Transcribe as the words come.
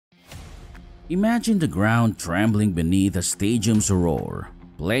Imagine the ground trembling beneath a stadium's roar,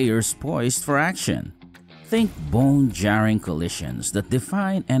 players poised for action. Think bone-jarring collisions that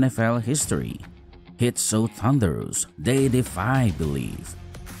define NFL history. Hits so thunderous, they defy belief.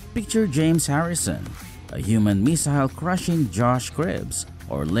 Picture James Harrison, a human missile crushing Josh Cribbs,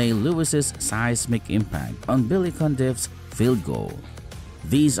 or Ray Lewis's seismic impact on Billy Cundiff's field goal.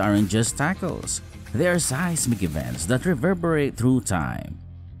 These aren't just tackles, they are seismic events that reverberate through time.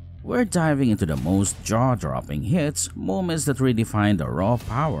 We're diving into the most jaw-dropping hits, moments that redefine the raw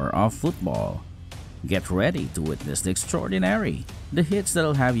power of football. Get ready to witness the extraordinary, the hits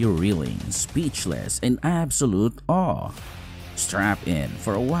that'll have you reeling, speechless, in absolute awe. Strap in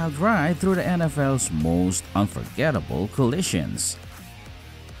for a wild ride through the NFL's most unforgettable collisions.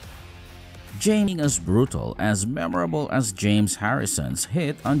 Being as brutal, as memorable as James Harrison's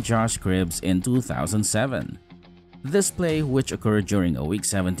hit on Josh Cribbs in 2007. This play, which occurred during a Week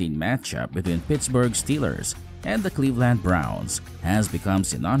 17 matchup between Pittsburgh Steelers and the Cleveland Browns, has become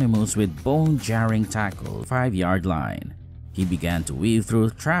synonymous with bone-jarring tackle 5-yard line. He began to weave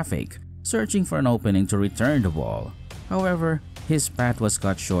through traffic, searching for an opening to return the ball. However, his path was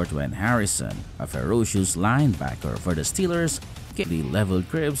cut short when Harrison, a ferocious linebacker for the Steelers, leveled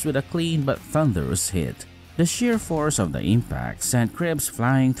Cribbs with a clean but thunderous hit. The sheer force of the impact sent Cribbs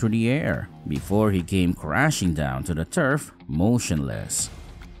flying through the air before he came crashing down to the turf, motionless.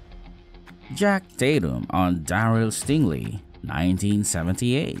 Jack Tatum on Darryl Stingley,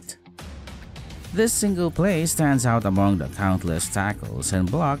 1978. This single play stands out among the countless tackles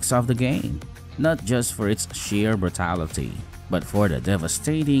and blocks of the game, not just for its sheer brutality, but for the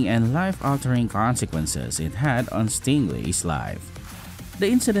devastating and life-altering consequences it had on Stingley's life. The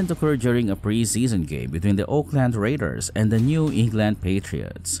incident occurred during a preseason game between the Oakland Raiders and the New England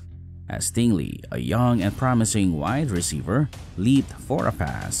Patriots. As Stingley, a young and promising wide receiver, leaped for a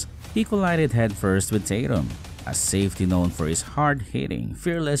pass, he collided headfirst with Tatum, a safety known for his hard-hitting,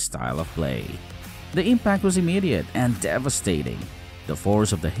 fearless style of play. The impact was immediate and devastating. The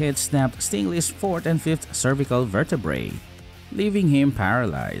force of the hit snapped Stingley's 4th and 5th cervical vertebrae, leaving him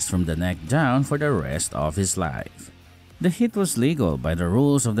paralyzed from the neck down for the rest of his life. The hit was legal by the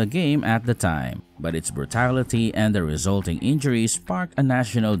rules of the game at the time, but its brutality and the resulting injury sparked a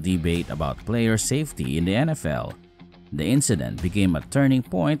national debate about player safety in the NFL. The incident became a turning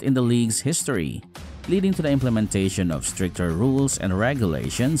point in the league's history, leading to the implementation of stricter rules and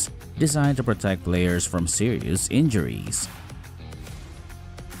regulations designed to protect players from serious injuries.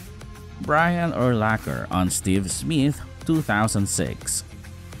 Brian Urlacher on Steve Smith, 2006.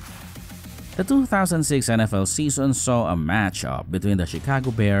 The 2006 NFL season saw a matchup between the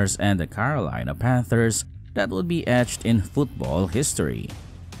Chicago Bears and the Carolina Panthers that would be etched in football history.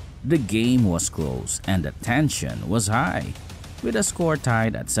 The game was close and the tension was high. With a score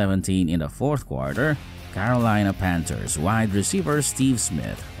tied at 17 in the fourth quarter, Carolina Panthers wide receiver Steve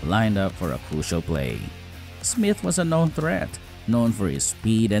Smith lined up for a crucial play. Smith was a known threat, known for his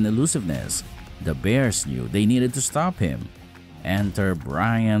speed and elusiveness. The Bears knew they needed to stop him. Enter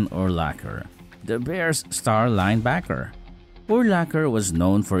Brian Urlacher, the Bears' star linebacker. Urlacher was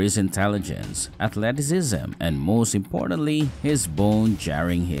known for his intelligence, athleticism, and most importantly, his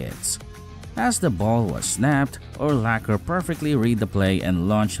bone-jarring hits. As the ball was snapped, Urlacher perfectly read the play and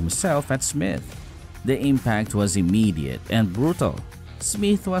launched himself at Smith. The impact was immediate and brutal.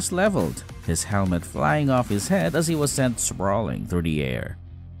 Smith was leveled, his helmet flying off his head as he was sent sprawling through the air.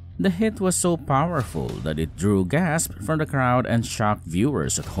 The hit was so powerful that it drew gasps from the crowd and shocked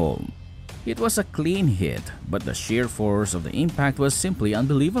viewers at home. It was a clean hit, but the sheer force of the impact was simply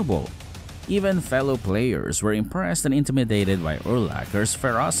unbelievable. Even fellow players were impressed and intimidated by Urlacher's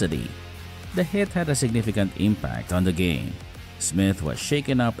ferocity. The hit had a significant impact on the game. Smith was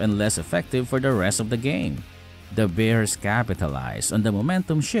shaken up and less effective for the rest of the game. The Bears capitalized on the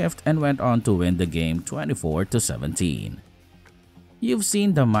momentum shift and went on to win the game 24-17. You've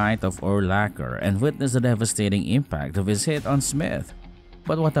seen the might of Urlacher and witnessed the devastating impact of his hit on Smith.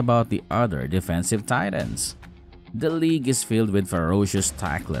 But what about the other defensive titans? The league is filled with ferocious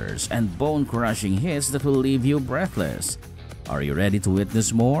tacklers and bone-crushing hits that will leave you breathless. Are you ready to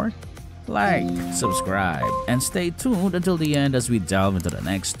witness more? Like, subscribe, and stay tuned until the end as we delve into the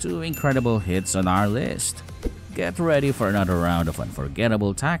next 2 incredible hits on our list. Get ready for another round of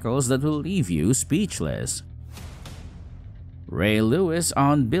unforgettable tackles that will leave you speechless. Ray Lewis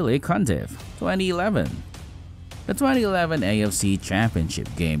on Billy Cundiff, 2011. The 2011 AFC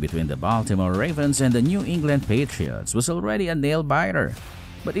Championship game between the Baltimore Ravens and the New England Patriots was already a nail-biter,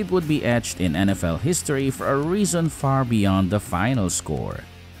 but it would be etched in NFL history for a reason far beyond the final score.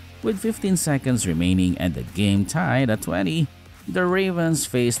 With 15 seconds remaining and the game tied at 20, The Ravens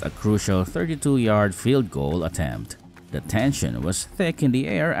faced a crucial 32-yard field goal attempt. The tension was thick in the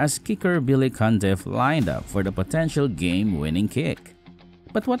air as kicker Billy Cundiff lined up for the potential game-winning kick.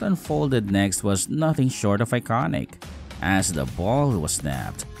 But what unfolded next was nothing short of iconic. As the ball was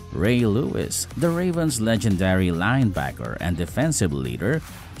snapped, Ray Lewis, the Ravens' legendary linebacker and defensive leader,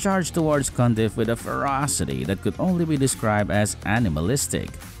 charged towards Cundiff with a ferocity that could only be described as animalistic.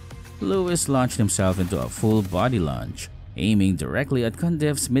 Lewis launched himself into a full body lunge, aiming directly at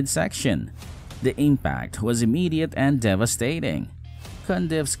Cundiff's midsection. The impact was immediate and devastating.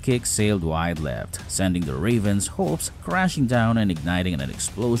 Cundiff's kick sailed wide left, sending the Ravens' hopes crashing down and igniting an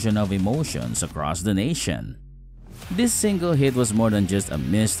explosion of emotions across the nation. This single hit was more than just a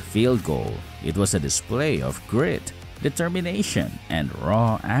missed field goal. It was a display of grit, determination, and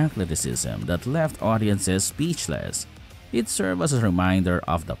raw athleticism that left audiences speechless. It served as a reminder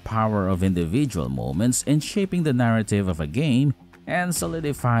of the power of individual moments in shaping the narrative of a game and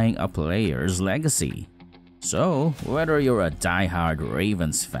solidifying a player's legacy. So, whether you're a die-hard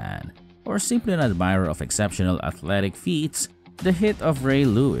Ravens fan or simply an admirer of exceptional athletic feats, the hit of Ray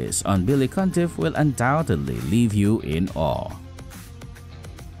Lewis on Billy Cundiff will undoubtedly leave you in awe.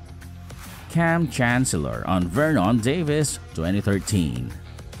 Cam Chancellor on Vernon Davis, 2013.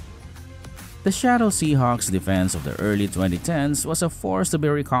 The Seattle Seahawks defense of the early 2010s was a force to be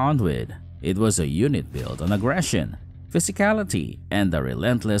reckoned with. It was a unit built on aggression, physicality, and the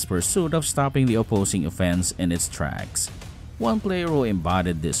relentless pursuit of stopping the opposing offense in its tracks. One player who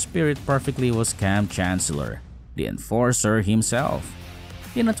embodied this spirit perfectly was Cam Chancellor, the enforcer himself.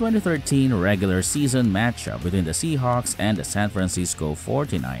 In a 2013 regular season matchup between the Seahawks and the San Francisco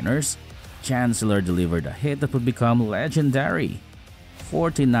 49ers, Chancellor delivered a hit that would become legendary.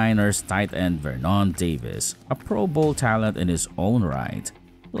 49ers tight end Vernon Davis, a Pro Bowl talent in his own right,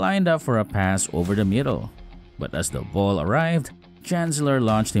 lined up for a pass over the middle. But as the ball arrived, Chancellor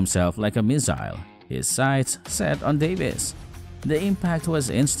launched himself like a missile, his sights set on Davis. The impact was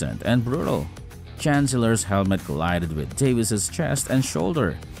instant and brutal. Chancellor's helmet collided with Davis's chest and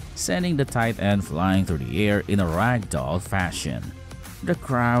shoulder, sending the tight end flying through the air in a ragdoll fashion. The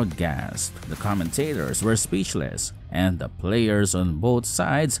crowd gasped, the commentators were speechless, and the players on both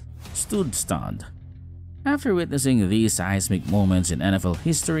sides stood stunned. After witnessing these seismic moments in NFL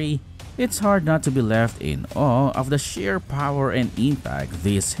history, it's hard not to be left in awe of the sheer power and impact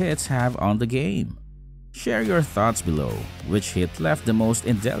these hits have on the game. Share your thoughts below. Which hit left the most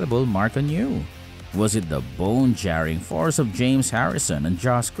indelible mark on you? Was it the bone-jarring force of James Harrison and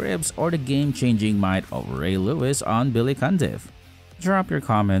Josh Cribbs, or the game-changing might of Ray Lewis on Billy Cundiff? Drop your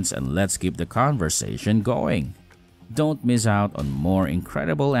comments and let's keep the conversation going. Don't miss out on more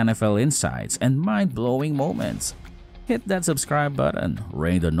incredible NFL insights and mind-blowing moments. Hit that subscribe button,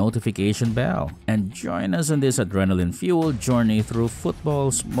 ring the notification bell, and join us on this adrenaline-fueled journey through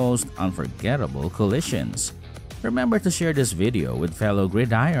football's most unforgettable collisions. Remember to share this video with fellow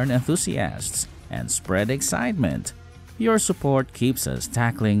gridiron enthusiasts and spread excitement. Your support keeps us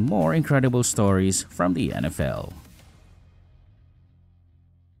tackling more incredible stories from the NFL.